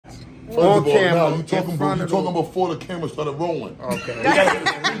On camera. Now you talking before the camera started rolling. Okay.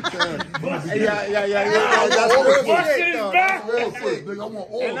 Yeah. That's real shit, though. I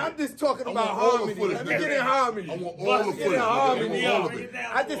want all and I'm just talking about harmony. Let me get in harmony. I want all the footage. All of it.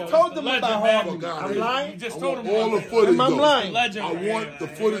 I just told them about harmony. I'm lying. You just told them all the footage. I'm lying. I want the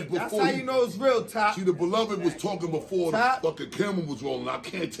footage before. That's how you know it's real, Top. See, the beloved was talking before the fucking camera was rolling. I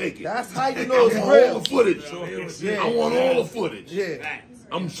can't take it. That's how you know it's real. All the footage. Yeah. I want all the footage. Yeah.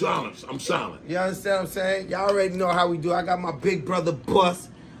 I'm silent. I'm silent. You understand what I'm saying? Y'all already know how we do. I got my big brother Bust,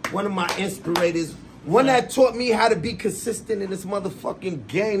 one of my inspirators. One that taught me how to be consistent in this motherfucking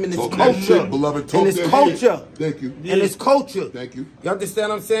game, in this culture. Shit, beloved. In this culture. Thank you. In this culture. Thank you. You understand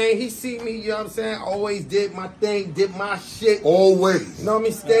what I'm saying? He see me, you know what I'm saying? Always did my thing, did my shit. Always. You know what I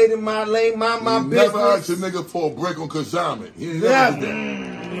mean? Stayed in my lane, my business. Never asked a nigga for a break on consignment. He ain't never did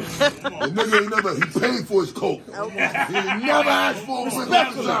that. The nigga ain't never, he paid for his coke. He ain't never asked for a break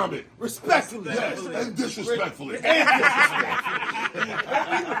on consignment. Respectfully. Yes, and disrespectfully. Let's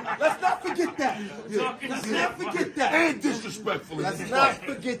not forget that. Let's not forget that. And disrespectfully. Let's not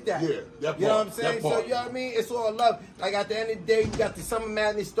forget that. Yeah, that part. You know what I'm saying? So, you know what I mean? It's all love. Like, at the end of the day, you got the Summer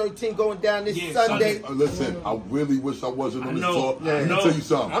Madness 13 going down this Sunday. Listen, I really wish I wasn't on the tour. Let me tell you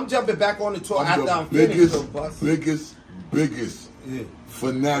something. I'm jumping back on the tour after I'm finished. Biggest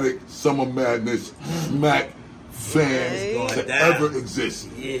fanatic Summer Madness smack fans to ever exist.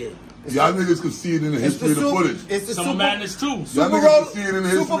 Yeah. Y'all niggas can see it in the history of the footage. It's the Summer Madness too. Y'all niggas can see it in the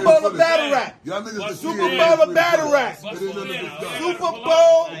history of the footage. Super Bowl of battle rap. Y'all niggas can see it. Super Bowl of battle rap. Super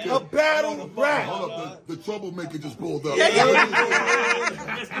Bowl of battle rap. Hold up, the troublemaker just pulled up.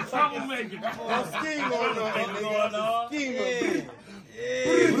 It's the troublemaker. Scheme on nigga. Scheme.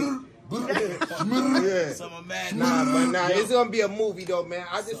 Nah, it's gonna be a movie though, man.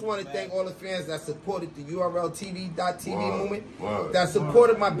 I just want to thank all the fans that supported the URLTV.TV movement, that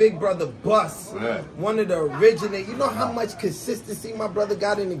supported my big brother Bust, one of the originators. You know how much consistency my brother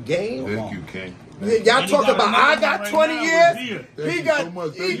got in the game? Thank you, King. Y'all talk about I got 20 years. He got.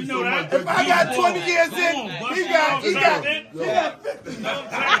 If I got 20 years in, he got 50.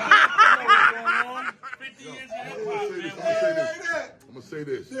 50 years in hip hop. I'm gonna say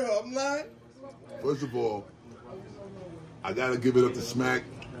this. Yeah, I'm lying. First of all, I gotta give it up to Smack.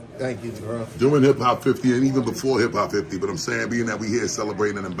 Thank you, bro. During Hip Hop 50 and even before Hip Hop 50, but I'm saying being that we here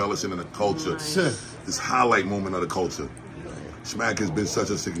celebrating and embellishing in the culture, this highlight moment of the culture. Smack has been such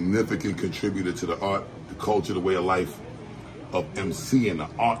a significant contributor to the art, the culture, the way of life of MCing, the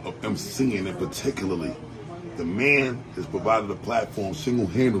art of MCing, and particularly, the man has provided a platform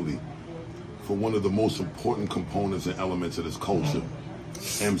single-handedly for one of the most important components and elements of this culture,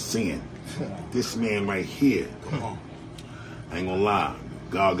 MCing. This man right here, I ain't gonna lie,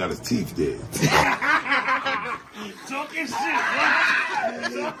 God got his teeth dead. Talking shit, yeah,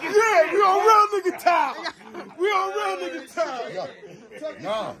 we on real nigga time. We on real nigga time.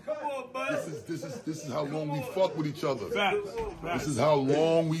 Nah, this is how long we fuck with each other. This is how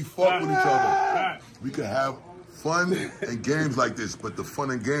long we fuck with each other. We can have fun and games like this, but the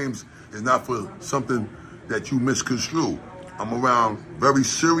fun and games is not for something that you misconstrue. I'm around very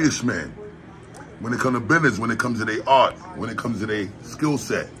serious men. When it comes to business, when it comes to their art, when it comes to their skill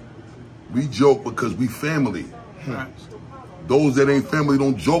set, we joke because we family. Those that ain't family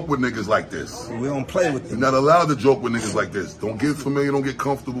don't joke with niggas like this. We don't play with them. You're not allowed to joke with niggas like this. Don't get familiar, don't get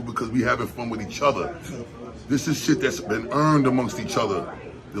comfortable because we having fun with each other. This is shit that's been earned amongst each other.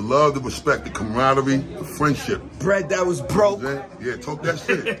 The love, the respect, the camaraderie, the friendship. Bread that was broke. Yeah, talk that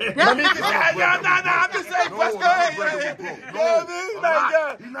shit. Let me get I'm just saying, let's go ahead.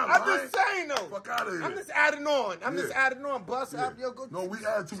 I'm just saying though. Fuck out of here. I'm just adding on. Just adding on. Bust up your good. No, we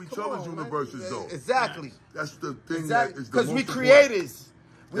add to each other's universes though. Exactly. That's the thing that is the most because we creators.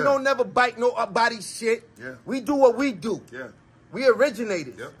 We don't never bite nobody's shit. Yeah. We do what we do. Yeah. We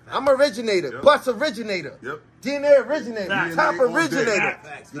originators. Yep. I'm originator. Yep. Bust originator. Yep. DNA originator. Top originator.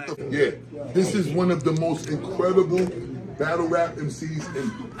 Yeah. This is one of the most incredible battle rap MCs,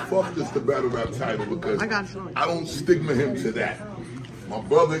 and fuck just the battle rap title because I don't stigma him to that. My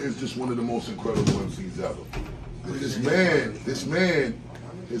brother is just one of the most incredible MCs ever. This man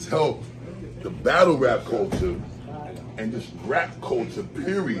has helped the battle rap culture and just rap culture,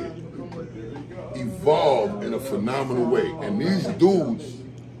 period, evolve in a phenomenal way. And these dudes,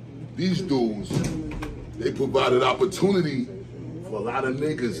 they provided opportunity for a lot of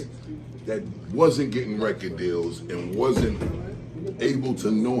niggas that wasn't getting record deals and wasn't able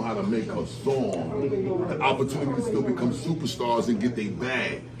to know how to make a song, the opportunity to still become superstars and get their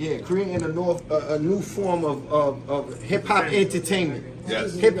bag. Yeah, creating a new form of hip hop entertainment.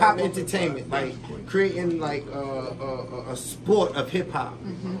 Yes. Hip hop entertainment, like creating like a sport of hip hop,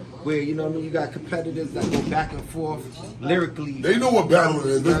 where you know you got competitors that go back and forth lyrically. They know what battling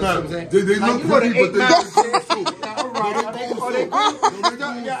is. They look pretty, but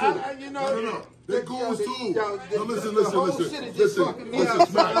they're goons too. No, listen,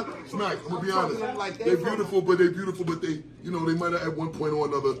 Smack, I'm gonna be honest. They're beautiful, but they, you know, they might have at one point or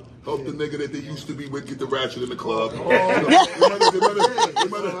another helped the nigga that they used to be with get the ratchet in the club.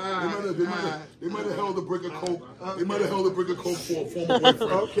 They might have held a brick of coke. They might have held a brick of coke for a former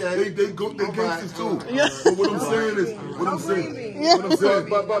boyfriend. Okay. They gangsters too. But what I'm saying is, we're not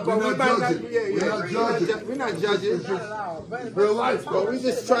judging. We're not judging. It's real life, bro. We're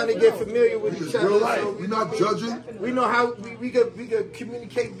just trying to get familiar with each other. Real life. We're not judging. We know how we could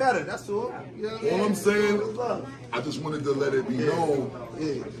communicate better. That's all. You know all I'm saying, I just wanted to let it be known,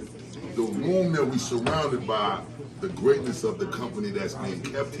 the room that we surrounded by, the greatness of the company that's being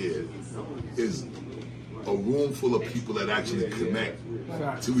kept here, is a room full of people that actually connect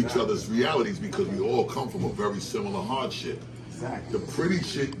to each other's realities because we all come from a very similar hardship. The pretty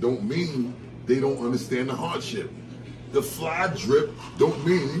shit don't mean they don't understand the hardship. The fly drip don't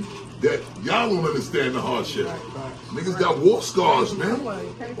mean that y'all don't understand the hardship. Niggas got war scars, man.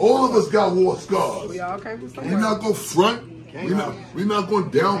 All of us got war scars. We all came from somewhere. We not gonna front. We not gonna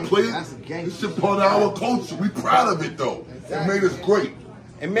downplay it. This shit part of our culture. We proud of it though. It made us great.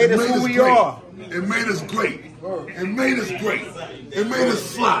 It made us who we are. It made us great. It made us great. It made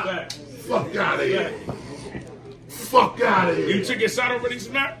us fly. Fuck out of here. Fuck out of here. You took your shot already,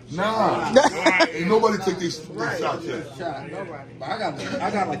 Smack? Nah. Ain't nobody take these shots yet. But I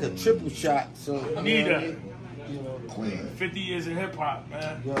got like a triple shot, so neither. Queen. 50 years of hip hop,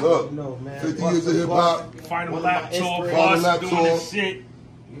 man. Look, 50 years of hip hop. Final lap tour, Busta doing this shit.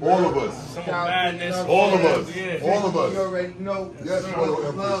 All of us. Some madness. All of us. Yeah. All of us. You already know. Yes, brother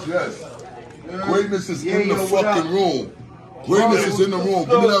Empress, yes. Greatness is in the fucking room. Greatness is in the room.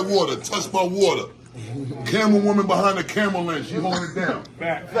 Give me that water. Touch my water. Camera woman behind the camera lens. She holding it down.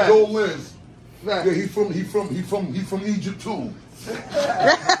 Joe Lens. Yeah, he from Egypt too.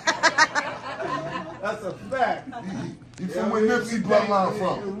 That's a fact. He from where Nipsey bloodline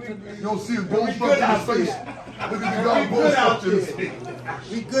from. You don't see his bone structure in his face. Look at the guy bone structure in his face.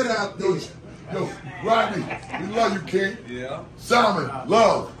 We good out there. Yo, Rodney, we love you, King. Yeah. Simon,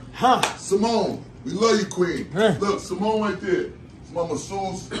 love. Simone, we love you, Queen. Look, Simone right there. Mama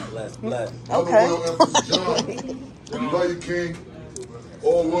Sue's. Bless. Okay. Royal Empress John. We love you, King.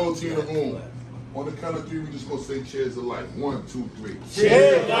 All royalty in the room. On the count of three, we just gonna say cheers to life. 1, 2, 3.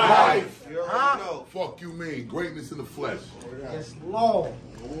 Cheers to life. Fuck you mean. Greatness in the flesh. It's long.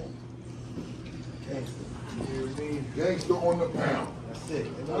 Gangster on the pound. That's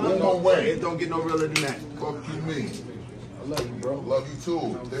it. No way. It don't get no realer than that. Fuck you mean. I love you, bro. Love you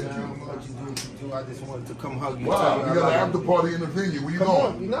too. Thank you. I just wanted to come hug you. Wow, we got an after party in the venue. Where you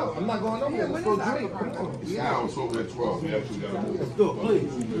going? No, I'm not going nowhere. Let's go drink. Come on. Yeah, it's over at 12. We actually got to move. Let's do it,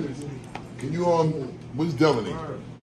 please. Can you, where's Delaney?